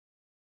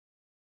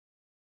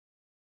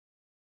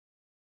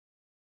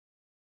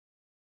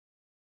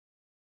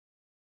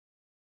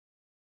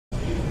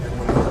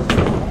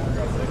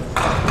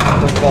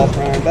ball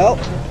for Iron Belt.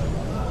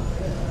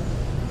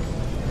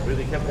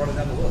 Really kept running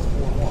down the list.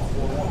 4-1,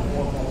 4-1,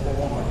 4-1,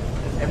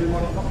 4-1.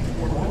 Everyone on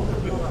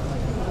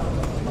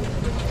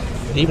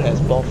 4-1. It even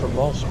has ball for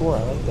ball score.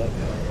 I like that.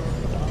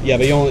 Yeah,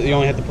 but you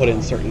only have to put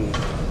in certain.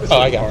 Oh,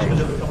 I got you.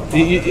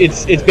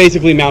 It's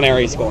basically Mount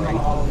Airy scoring.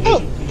 Oh,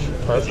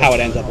 that's how it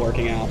ends up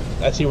working out.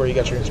 I see where you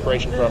got your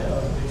inspiration from.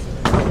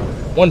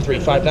 1, 3,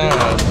 5, 9.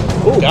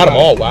 Ooh, got them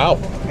all. Wow.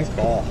 Nice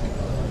ball.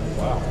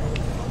 Wow.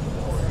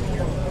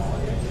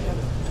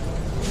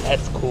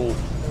 That's cool.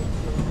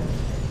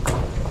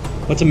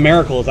 What's a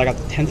miracle is I got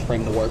the 10th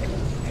frame to work.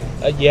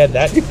 Yeah,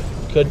 that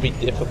could be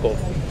difficult.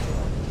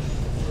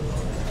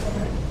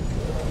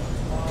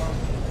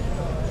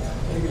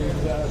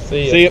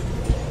 See ya.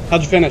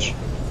 How'd you finish?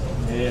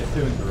 Yeah,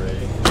 2 and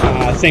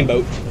 3. Same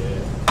boat.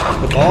 Yeah.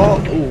 The ball.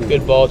 Ooh.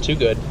 Good ball, too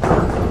good.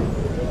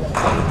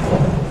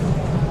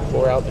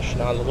 4 out the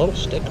schnoz, a little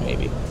stick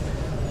maybe.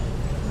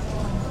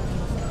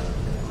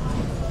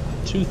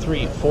 2,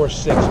 3, 4,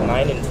 6,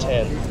 9, and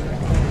 10.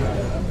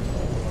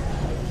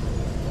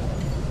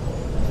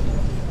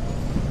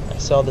 I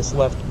saw this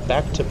left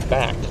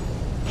back-to-back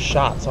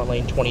shots on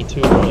lane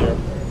 22 earlier.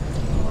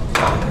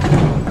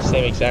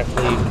 Same exact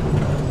lead.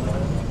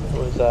 It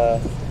was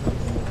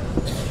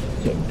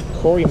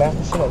Corey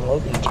Matheson and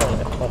Logan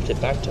Turner left it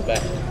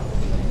back-to-back.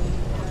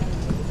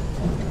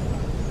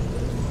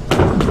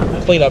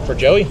 Clean up for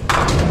Joey.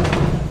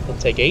 He'll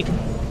take 8.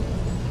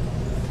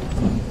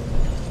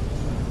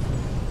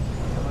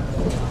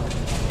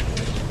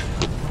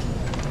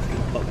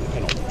 Oh, we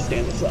can only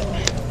stand this up.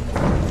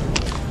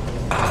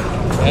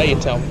 Yeah, you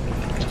tell me.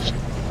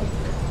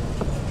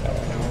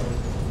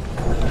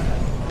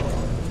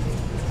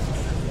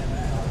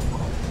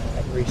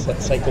 That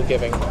reset cycle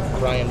giving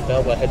Ryan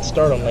Bell a head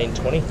start on lane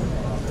 20.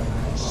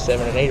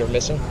 7 and 8 are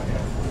missing.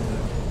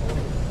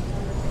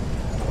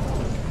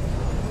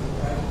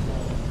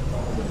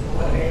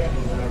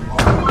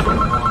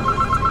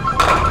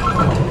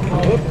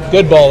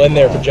 Good ball in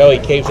there for Joey.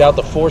 Caves out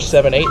the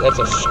 4-7-8. That's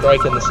a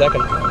strike in the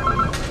second.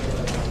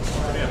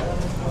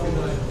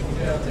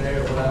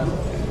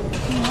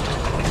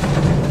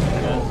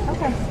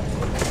 Okay.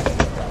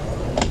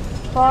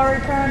 Ball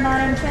return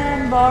 9 and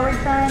 10. Ball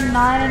return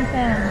 9 and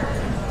 10.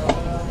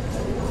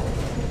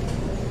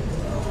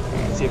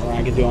 Let's see if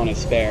Ryan can do on his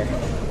spare.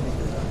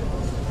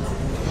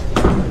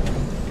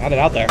 Got it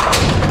out there.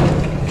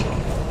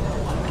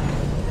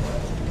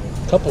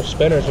 Couple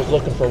spinners was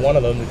looking for one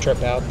of them to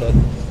trip out, but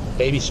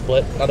baby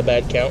split. Not a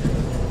bad count.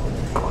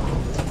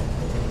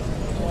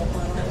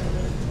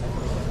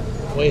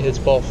 The way his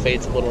ball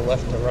fades a little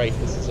left to right,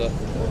 this is a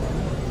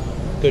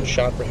good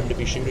shot for him to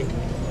be shooting.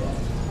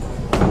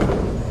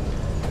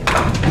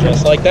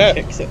 Just like that.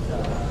 Kicks it.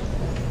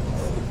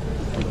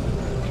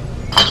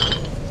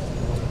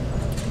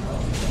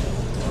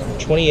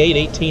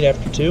 (28-18)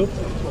 after 2.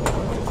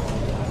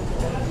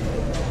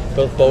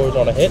 Both bowlers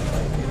on a hit.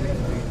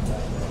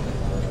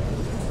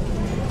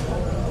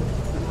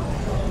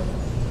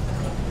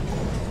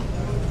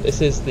 This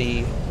is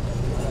the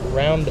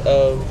round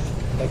of,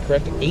 am I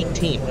correct,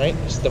 18, right?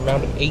 This is the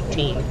round of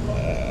 18.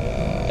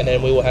 And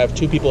then we will have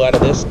 2 people out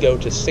of this go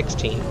to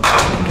 16.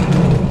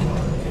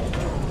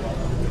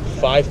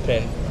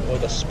 5-pin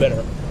with a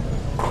spinner.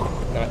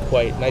 Not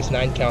quite. Nice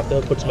 9 count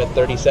though. Puts him at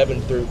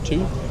 37 through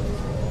 2.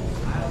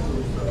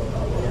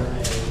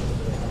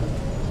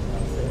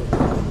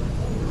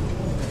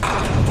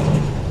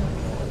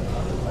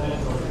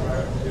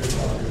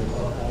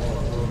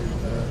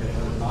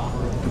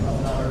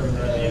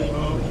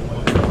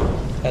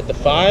 At the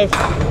 5,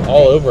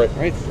 all over it.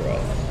 Great throw.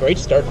 Great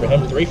start for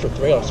him. 3 for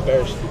 3 on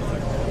spares.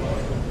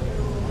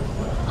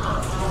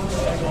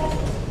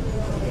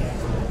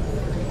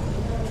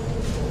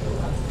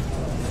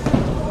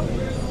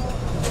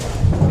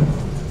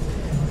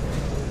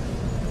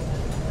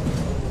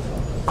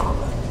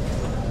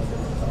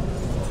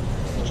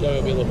 Joey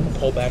will be looking to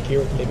pull back here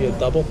with maybe a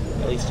double,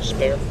 at least a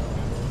spare.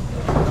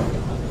 I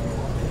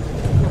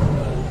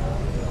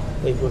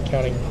believe we're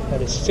counting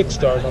that is 6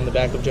 stars on the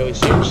back of Joey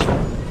Sears.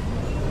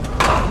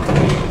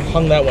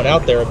 Hung that one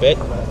out there a bit,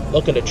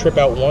 looking to trip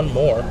out one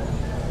more.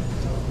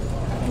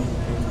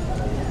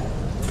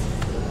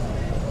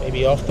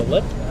 Maybe off the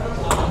lip.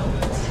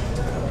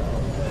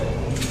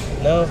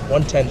 No,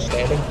 110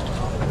 standing.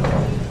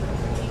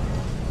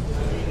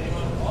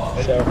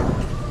 So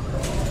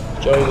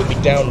Joey would be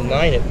down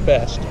 9 at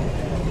best.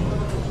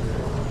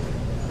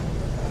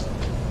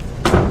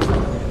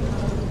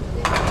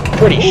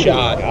 Pretty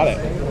shot. Got it.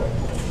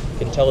 You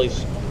can tell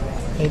he's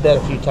made that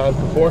a few times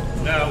before.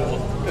 No.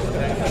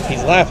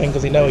 He's laughing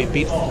because he knows he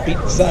beat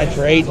the side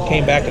for 8 and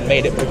came back and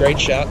made it with a great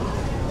shot.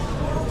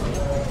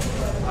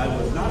 I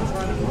was not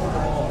trying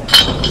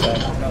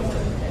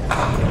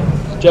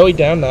to Joey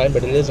down 9,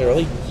 but it is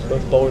early.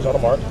 Both bowlers on a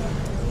mark.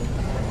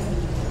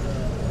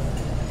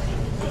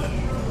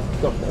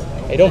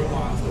 How you doing?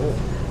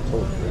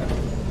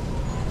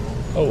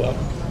 Oh well.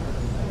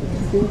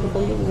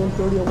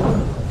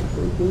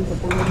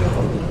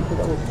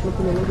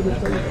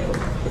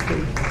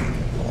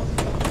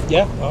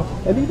 Yeah, well,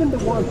 And even the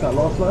ones I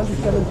lost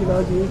 97 to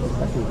 98 the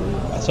second game.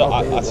 I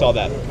saw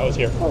that. I was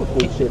here. Oh,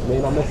 bullshit,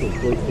 man. I'm missing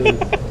great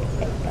things.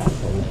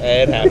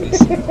 it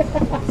happens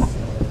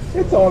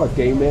It's all a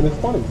game, man. It's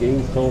fun in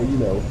games, so you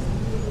know.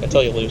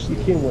 until you lose. You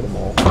can't win them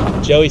all.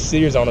 Joey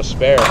Sears on a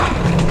spare.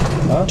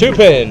 Huh?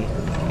 2-pin.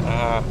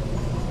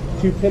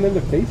 2-pin in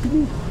the face of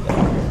me?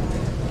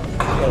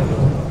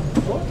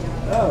 What?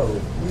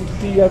 Oh, you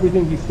see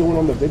everything he's doing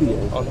on the video.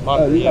 On the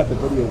monitor, Oh, you yeah. got the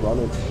video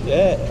running.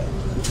 Yeah.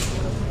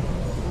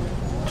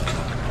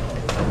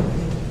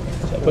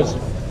 So it puts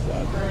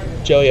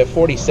Joey at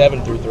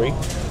 47 through 3.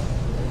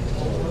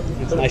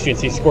 It's nice you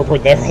can see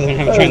scoreboard there rather than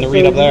having trying to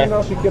read up there.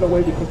 I should get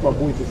away because my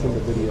voice is in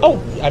the video.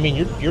 Oh, I mean,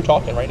 you're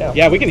talking right now.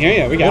 Yeah, we can hear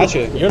you. We got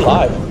you. You're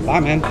live. Bye,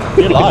 man.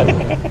 You're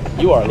live.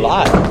 You are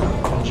live.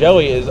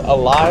 Joey is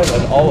alive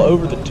and all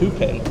over the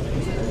 2-pin.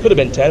 Could have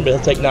been 10, but he'll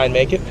take 9,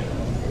 make it.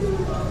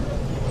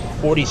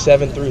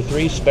 47 through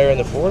 3, spare in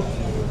the 4th.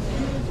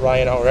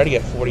 Ryan already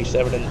at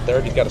 47 in the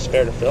 3rd. He's got a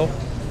spare to fill.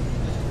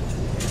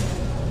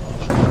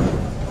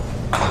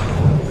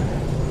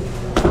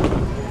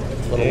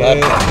 Little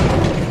left.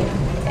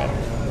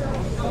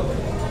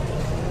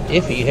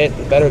 If he hit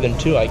better than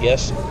 2, I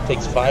guess.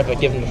 Takes 5. I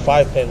give him a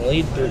 5-pin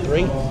lead through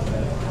 3.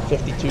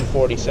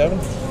 52-47.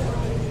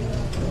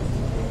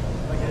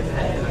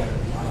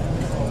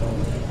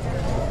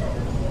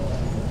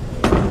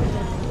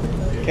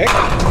 Kick.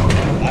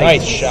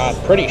 Nice shot.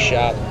 Pretty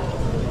shot.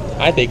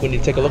 I think we need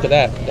to take a look at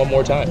that one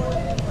more time.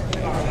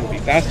 It'll be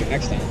faster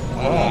next time.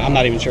 I'm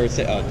not even sure it's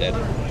it did.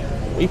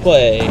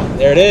 Replay.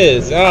 There it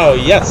is. Oh,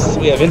 yes.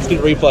 We have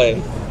instant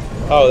replay.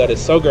 Oh, that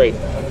is so great.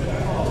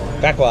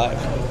 Back live.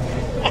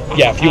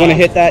 Yeah, if you want to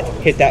hit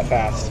that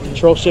fast.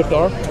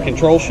 Control-Shift-R.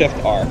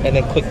 Control-Shift-R. And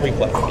then click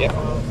replay. Yeah.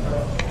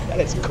 That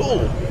is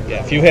cool.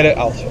 Yeah, if you hit it,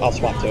 I'll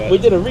swap to it. We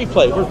did a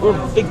replay.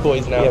 We're big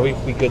boys now. Yeah,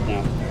 we good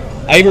now.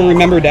 I even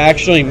remembered to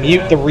actually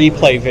mute the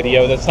replay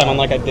video this time,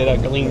 unlike I did a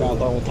Glen Burnie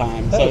the whole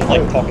time. So it's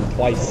like talking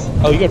twice.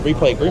 Oh, you got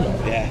replay agreement?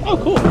 Yeah. Oh,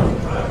 cool.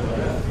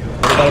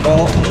 Got a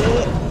ball.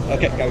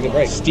 Okay, got a good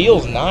break.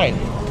 Steals 9.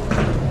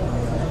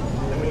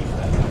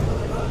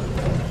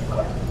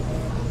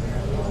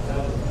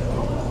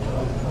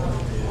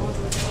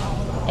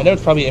 I know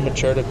it's probably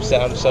immature to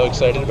sound so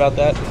excited about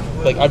that.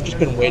 Like, I've just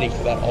been waiting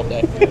for that all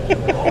day.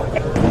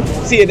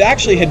 See, it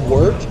actually had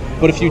worked,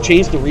 but if you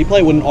changed the replay,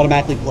 it wouldn't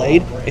automatically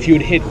played. If you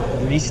would hit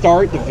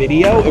restart the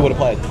video, it would have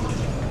played.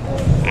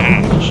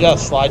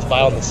 Just slides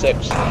by on the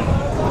 6.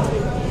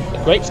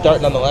 A great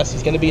start nonetheless.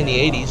 He's going to be in the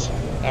 80s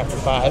after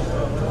 5.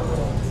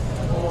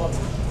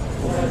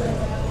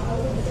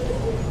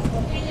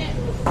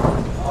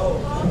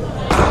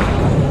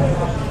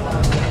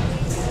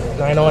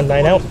 Nine on,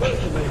 9 out.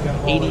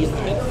 80 in the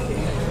fifth.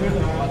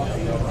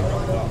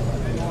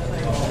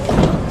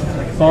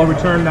 Ball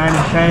return 9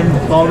 and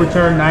 10. Ball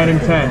return 9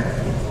 and 10.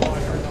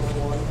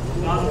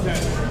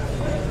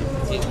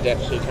 He's a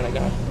actually kind of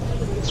guy.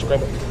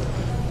 Scrim it.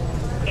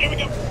 There we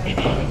go.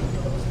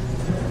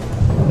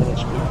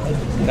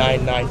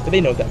 9-9. Do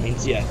they know what that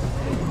means? Yeah.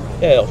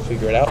 Yeah, they'll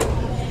figure it out.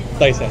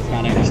 Like I said, it's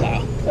not in your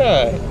style.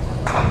 Alright.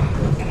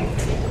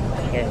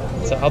 Here.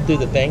 So I'll do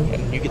the thing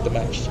and you get the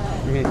match.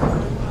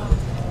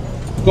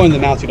 Mm-hmm. Going to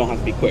the mouse, you don't have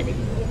to be quick.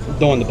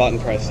 Doing the button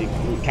press, you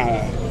kind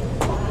of,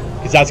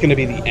 because that's going to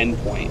be the end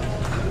point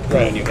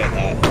when you hit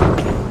that.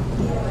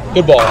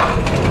 Good ball.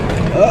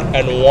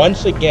 And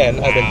once again,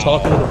 I've been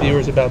talking to the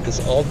viewers about this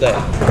all day.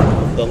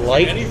 The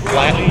light,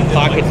 flat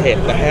pocket hit,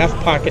 the half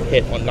pocket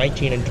hit on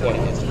 19 and 20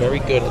 is very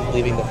good at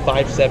leaving the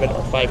 5-7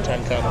 or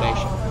 5-10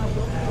 combination.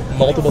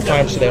 Multiple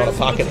times today on a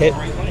pocket hit,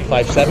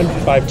 5-7,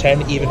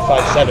 5-10, even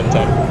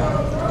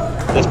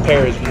 5-7-10. This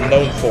pair is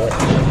known for it.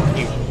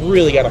 You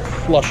really got to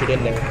flush it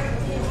in there,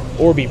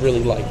 or be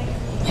really light.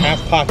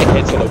 Half pocket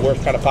hits are the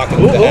worst kind of pocket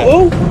hit to have.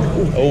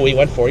 Oh, he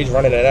went for it. He's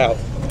running it out,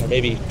 or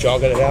maybe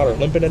jogging it out, or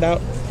limping it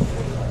out.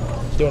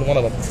 He's doing one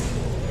of them.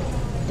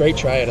 Great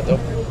try at it though.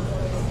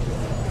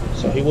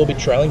 So he will be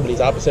trailing, but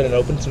he's opposite and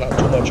open, so not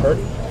too much hurt.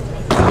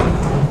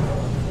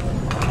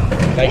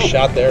 Nice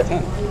shot there.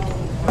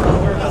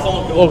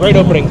 Well, great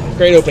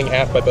opening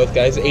half by both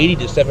guys. 80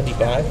 to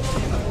 75.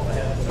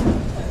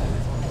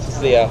 This is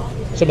the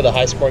some of the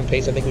high scoring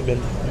pace I think we've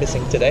been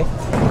missing today.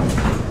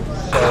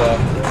 So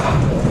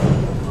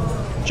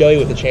Joey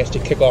with a chance to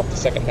kick off the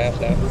second half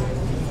now.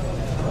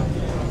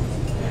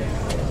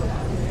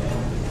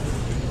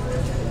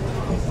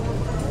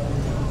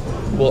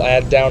 We'll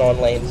add down on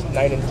lanes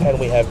 9 and 10.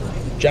 We have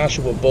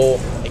Joshua Bull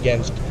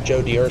against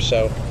Joe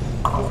D'Urso.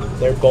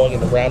 They're going in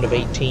the round of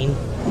 18.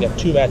 We have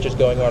 2 matches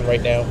going on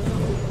right now.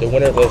 The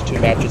winner of those 2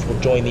 matches will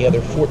join the other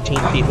 14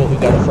 people who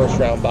got a first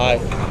round bye,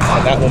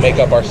 and that will make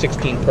up our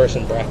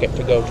 16-person bracket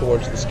to go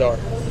towards the star.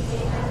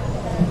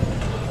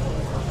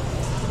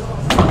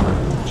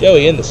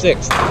 Joey in the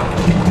 6th.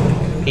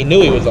 He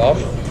knew he was off.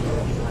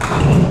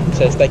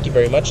 Says thank you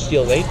very much.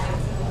 Steals 8.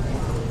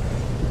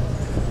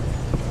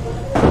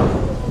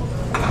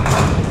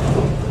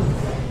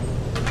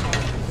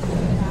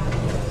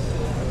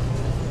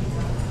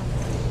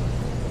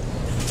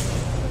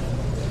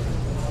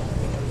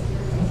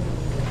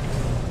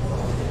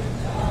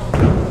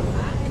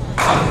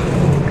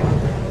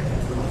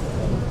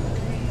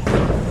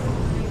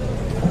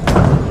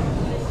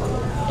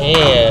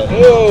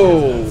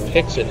 Oh,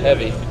 hits it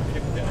heavy.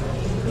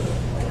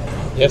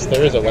 Yes,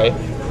 there is a way.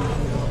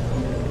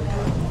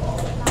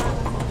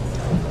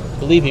 I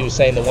believe he was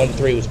saying the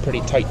 1-3 was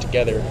pretty tight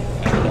together,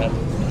 and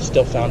he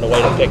still found a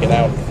way to pick it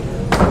out.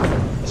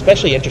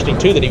 Especially interesting,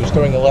 too, that he was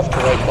throwing a left to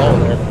right ball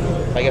there.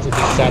 I guess it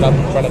just sat up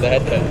in front of the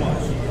head pin.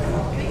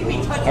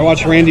 I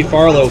watched Randy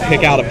Farlow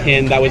pick out a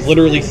pin that was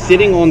literally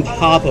sitting on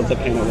top of the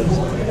pin. It was.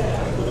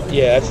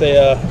 Yeah, it's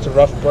a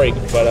rough break,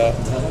 but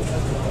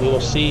we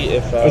will see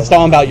if. I was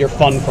talking about your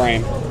fun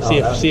frame.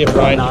 See if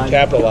Ryan can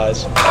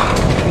capitalize.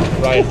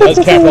 Ryan does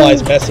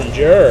capitalize.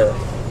 Messenger.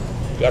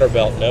 Gutter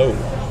belt, no.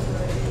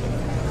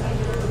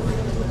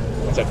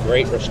 That's a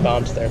great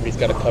response there, but he's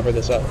got to cover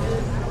this up.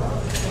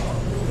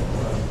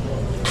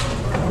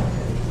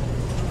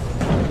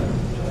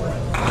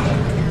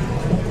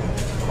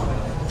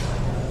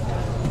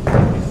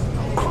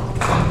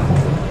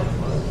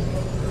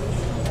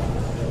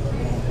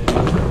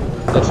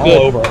 That's good.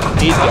 All over.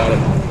 He's got it.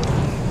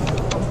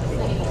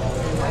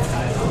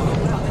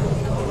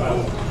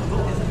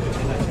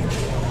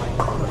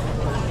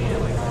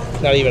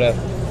 Not even a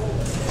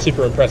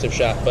super impressive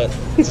shot, but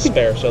it's a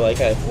spare, so like,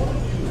 hey,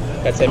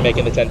 that's him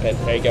making the 10 pin.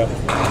 There you go.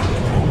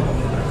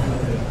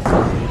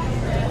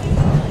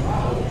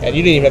 And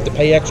you didn't even have to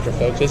pay extra,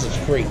 folks. This is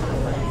free.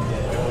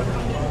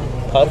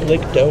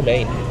 Public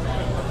domain.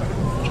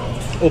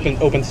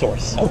 Open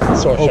source. Open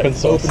source. Open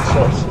source. Open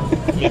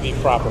source. You be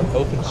proper.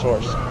 Open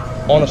source.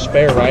 On a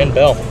spare, Ryan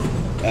Bell.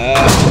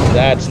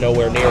 That's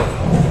nowhere near.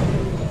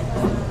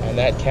 And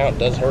that count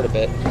does hurt a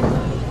bit.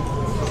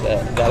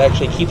 That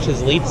actually keeps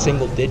his lead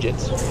single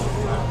digits.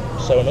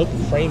 So an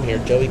open frame here,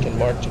 Joey can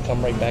mark to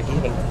come right back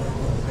even.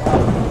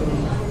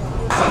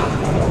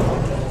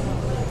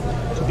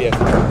 Could be a...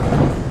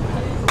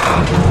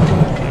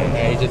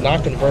 He did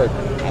not convert.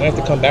 I'm going to have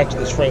to come back to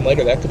this frame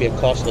later. That could be a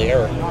costly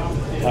error.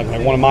 Like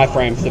one of my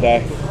frames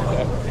today.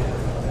 Yeah.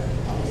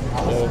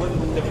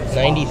 So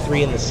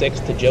 93 in the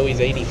 6th to Joey's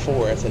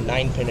 84. That's a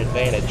 9-pin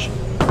advantage.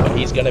 But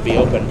he's going to be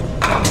open.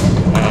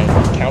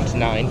 And counts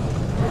 9.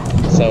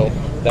 So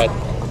that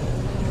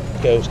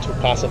goes to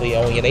possibly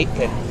only an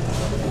 8-pin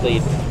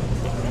lead.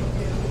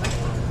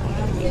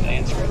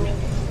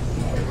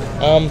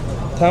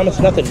 Thomas,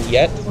 nothing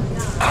yet.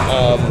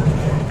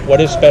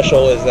 What is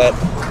special is that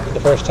the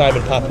first time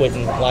in Pop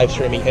Witten live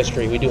streaming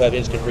history, we do have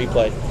instant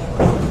replay.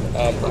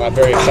 And I'm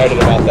very excited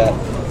about that.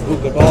 Ooh,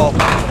 good ball.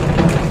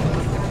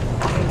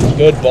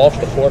 Good ball for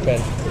the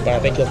 4-pin, but I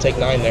think he'll take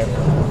 9 there.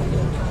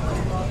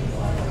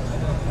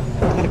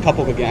 Had a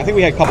couple good games. I think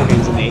we had a couple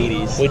games in the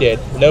 80s. We did.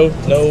 No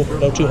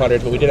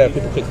 200s, but we did have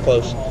people pick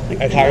close.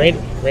 Actually,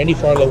 Randy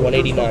Farlow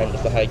 189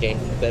 was the high game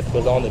that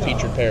was on the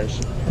featured pairs.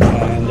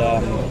 And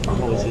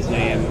what was his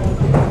name?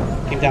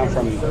 Came down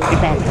from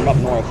up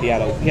north. He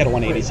had a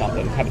 180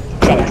 something. Had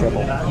shot a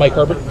triple. Mike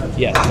Herbert.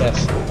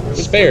 Yes.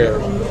 Spare.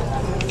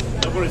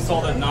 Nobody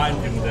saw that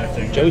 9 pin with that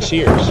thing. Joe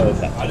Sears.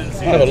 I didn't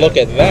see Have a look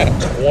at that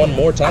one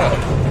more time.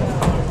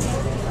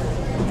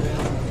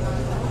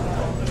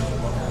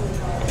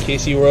 In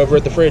case you were over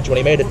at the fridge when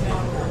he made it.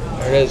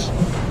 There it is.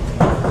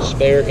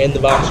 Spare in the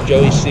box,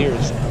 Joey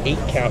Sears. 8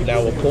 count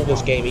now will pull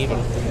this game even.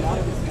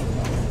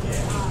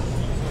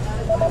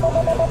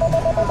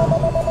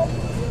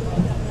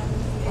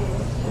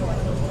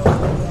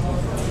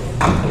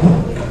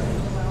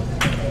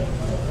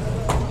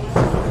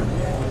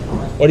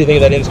 What do you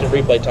think of that instant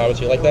replay, Thomas?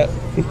 You like that?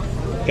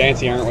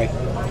 Fancy, aren't we?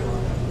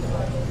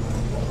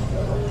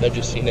 They've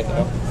just seen it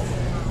now.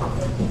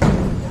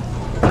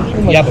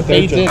 Yeah, but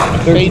fades in,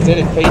 fades in,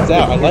 and fades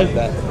out. I like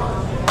that.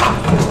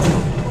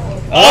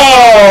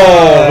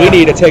 Oh! We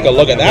need to take a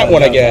look at that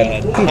one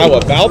again. How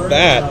about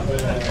that?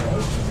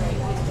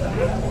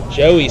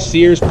 Joey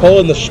Sears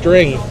pulling the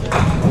string.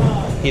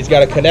 He's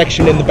got a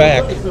connection in the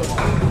back.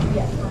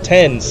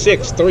 10,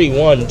 6, 3,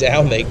 1.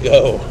 Down they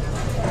go.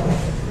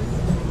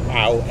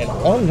 Wow. And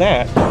on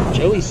that,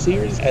 Joey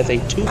Sears has a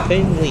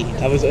 2-pin lead.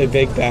 That was a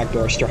big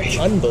backdoor strike.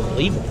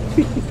 Unbelievable.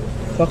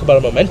 Talk about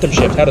a momentum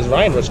shift. How does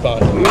Ryan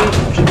respond?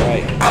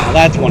 Right. Well,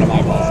 that's one of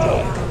my balls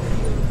today.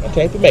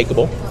 Okay, but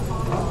makeable.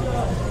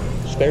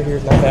 Spare here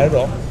is not bad at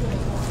all.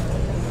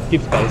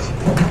 Keep space.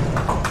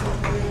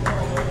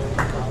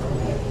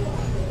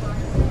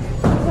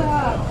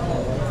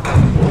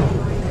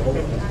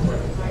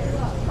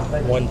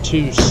 One,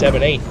 2,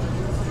 7, 8.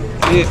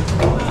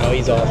 Now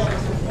he's off.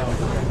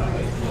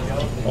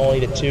 Only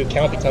the 2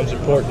 count becomes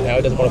important. Now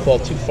he doesn't want to fall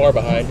too far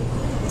behind.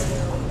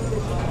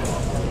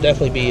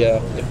 Definitely be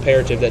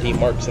imperative that he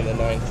marks in the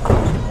 9th.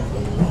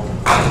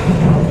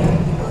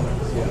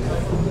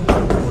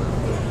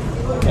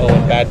 Oh,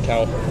 and bad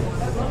count.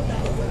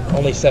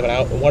 Only 7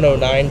 out.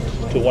 109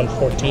 to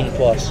 114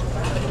 plus.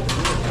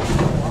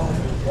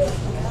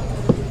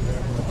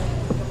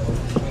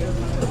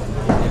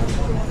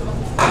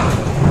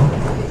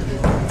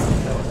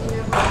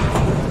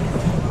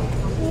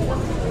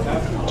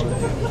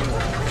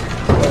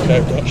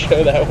 Don't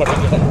show that one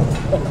again.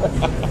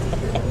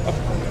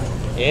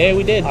 Yeah,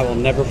 we did. I will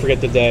never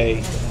forget the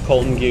day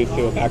Colton Guth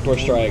threw a backdoor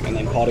strike and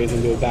then Caldy was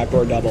going to do a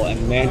backdoor double,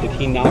 and man, did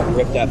he not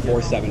rip that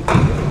 4-7.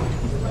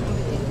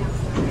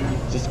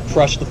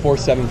 crushed the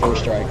 4-7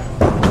 first strike.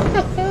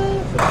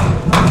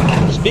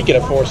 Speaking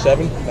of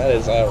 4-7, that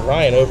is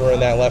Ryan over in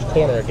that left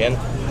corner again.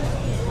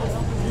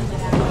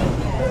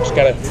 Just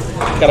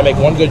gotta make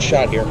one good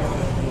shot here.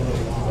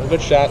 One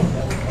good shot,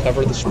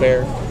 cover the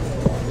spare.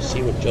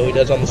 See what Joey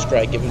does on the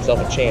strike, give himself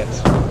a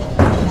chance.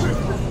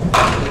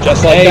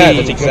 Just like that,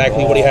 that's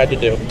exactly what he had to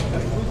do.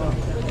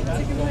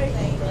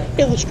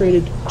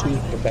 Illustrated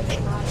to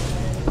perfection.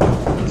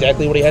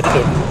 Exactly what he had to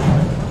do.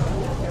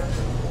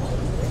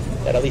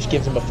 That at least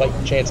gives him a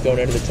fighting chance going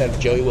into the 10th.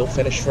 Joey will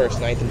finish first,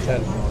 9th and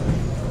 10th.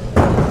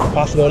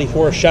 Possibility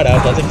for a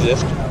shutout does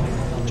exist.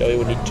 Joey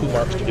would need 2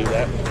 marks to do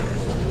that.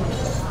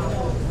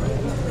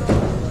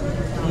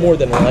 More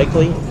than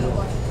likely,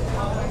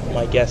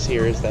 my guess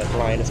here is that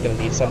Ryan is going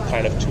to need some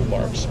kind of 2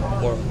 marks,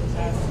 or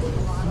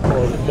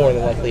more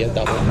than likely a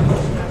double.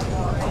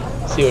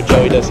 See what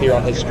Joey does here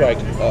on his strike.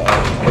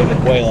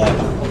 Uh-oh, way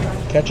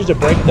left. Catches a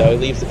break though, he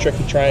leaves the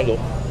tricky triangle.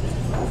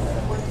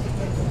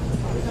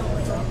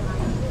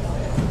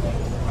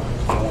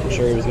 I'm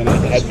sure he was going to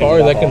hit that. As far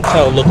as I can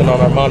tell, looking on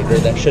our monitor,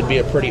 that should be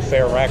a pretty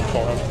fair rack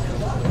for him.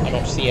 I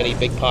don't see any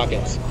big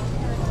pockets.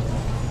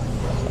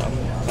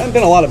 There haven't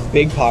been a lot of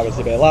big pockets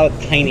today, a lot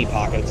of tiny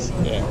pockets.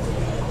 Yeah.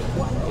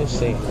 Let's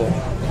see. Cool.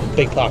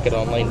 Big pocket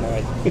on lane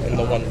 9 in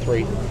the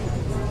 1-3.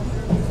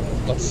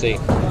 Let's see.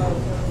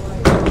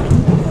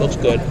 Looks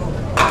good.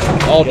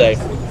 All day.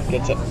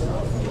 Gets it.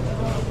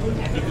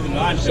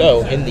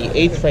 So, in the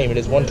 8th frame, it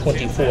is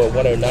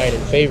 124-109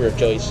 in favor of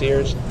Joey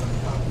Sears.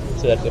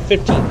 So that's a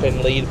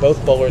 15-pin lead.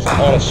 Both bowlers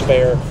on a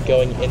spare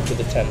going into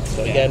the 10th.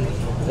 So again,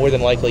 more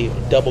than likely,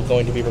 double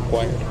going to be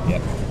required.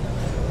 Yep.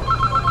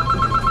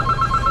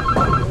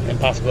 And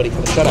possibility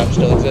for the shutout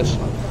still exists.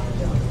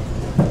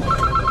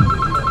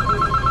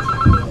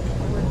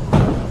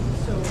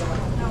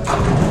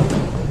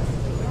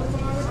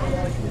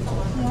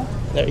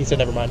 No, he said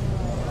never mind.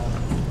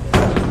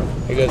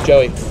 Here goes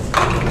Joey.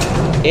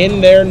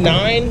 In there,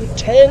 9,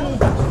 10.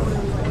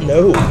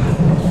 No.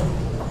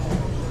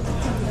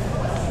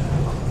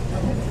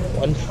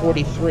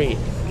 143.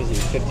 Because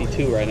he's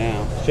 52 right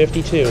now.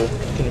 52.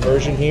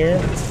 Conversion here.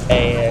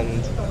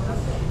 And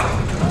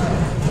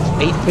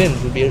 8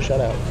 pins would be a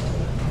shutout.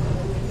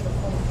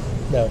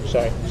 No,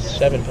 sorry.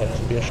 7 pins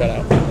would be a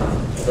shutout.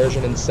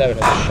 Conversion in 7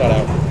 is a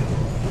shutout.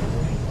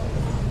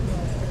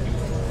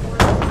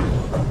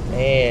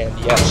 And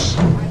yes,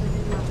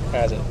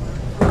 has it.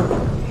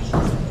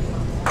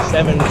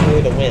 7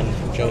 for the win,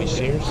 Joey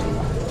Sears.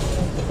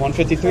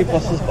 153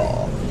 plus his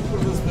ball.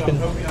 It's been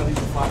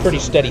pretty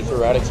steady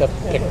throughout, except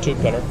pick 2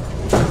 pinner.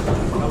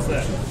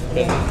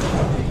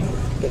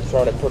 Been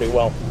throwing it pretty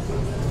well.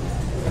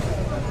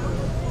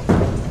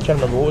 I'm trying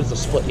to remember, what was the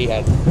split he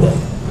had?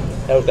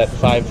 That was that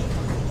 5-7,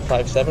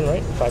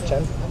 right?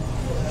 5-10?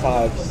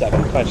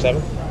 5-7.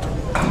 5-7.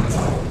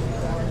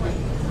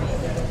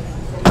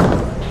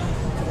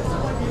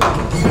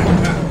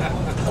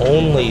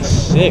 Only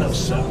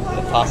 6.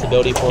 The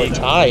possibility for a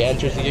tie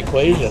enters the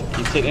equation.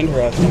 Keeps it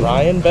interesting.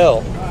 Ryan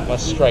Bell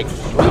must strike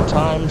 3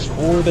 times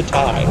for the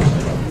tie.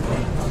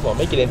 Well,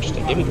 make it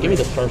interesting. Give me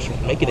the first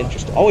one. Make it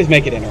interesting. Always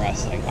make it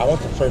interesting. I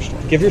want the first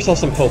one. Give yourself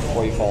some hope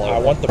before you fall over. I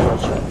want the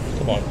first one.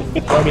 Come on.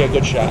 Throw me a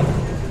good shot.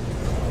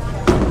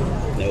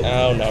 Nope.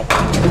 Oh, no.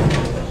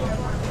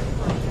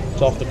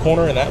 It's off the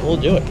corner, and that will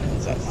do it.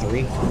 Is that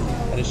 3?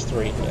 That is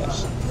 3,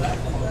 yes.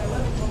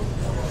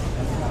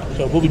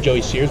 So it will be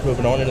Joey Sears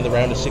moving on into the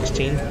round of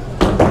 16.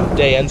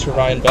 Day ends for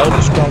Ryan Bell with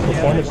a strong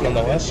performance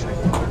nonetheless.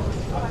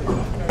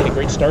 Had a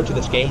great start to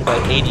this game with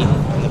about 80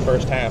 in the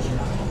first half.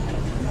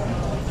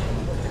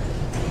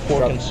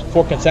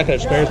 4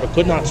 consecutive spares, but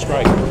could not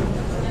strike.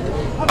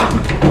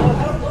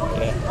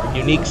 Yeah.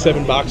 Unique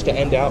 7 box to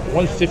end out.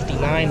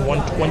 159,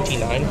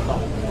 129.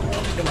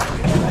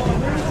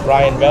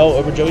 Ryan Bell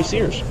over Joey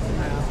Sears.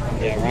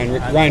 Yeah,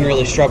 Ryan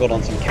really struggled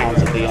on some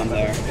counts at the end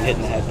there,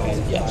 hitting the head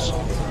pin. Yes.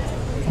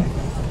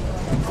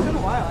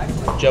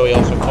 Joey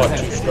also caught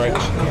 2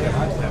 strikes.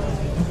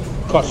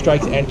 Caught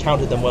strikes and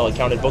counted them well. He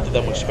counted both of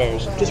them with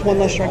spares. Just one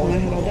less strike than I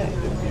had all day.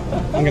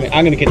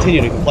 I'm gonna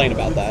continue to complain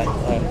about that.